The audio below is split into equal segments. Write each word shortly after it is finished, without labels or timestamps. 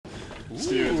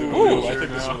Steven's in the Ooh, wheelchair I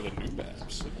think this is now. one of the new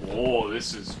maps. Oh,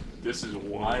 this is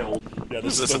wild. Yeah,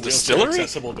 Is this this is a the distillery?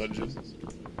 accessible dungeon.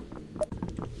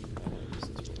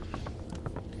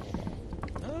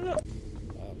 I don't know.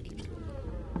 It keeps going.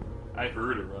 I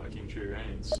heard a rocking chair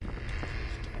hands.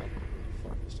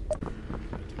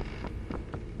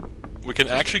 We can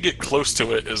actually get close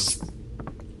to it is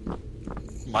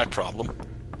my problem.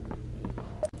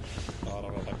 Oh, I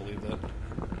don't know if I believe that.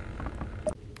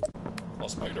 Oh,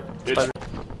 spider. It's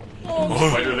Oh,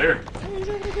 spider there. oh, he's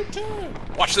having a good time.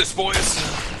 Watch this, boys.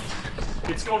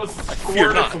 It's gonna fear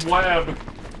squirt not. its web.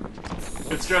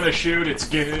 It's gonna shoot its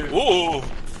game. Whoa!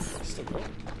 Still going.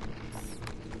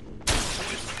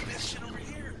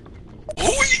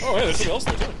 Oh, Oh, hey, there's something else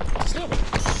there too. Snailman.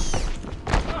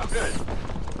 Oh, good.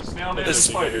 Snailman and This-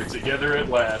 spider together at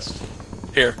last.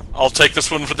 here, I'll take this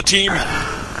one for the team.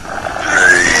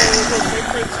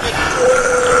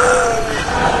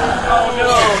 Oh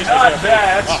no, not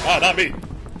that! Ah, not me.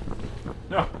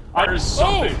 No, there's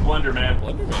something. Blenderman.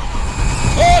 Blenderman.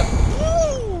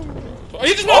 Oh,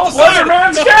 he just Oh, knocked the side.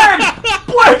 Blenderman's dead!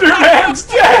 Blenderman's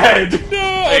dead! No,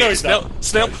 Hey, no, he's not.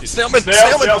 Snailman, Snail's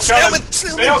coming!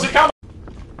 Snail's coming!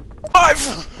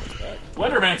 alive!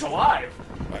 Blenderman's alive!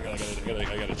 I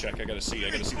gotta check. I gotta see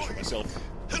this for myself.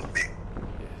 Help me!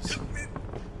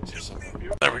 Yes.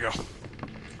 There we go.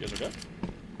 You guys okay?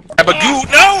 Abagoo!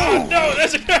 No! No,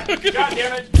 that's a God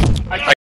damn it!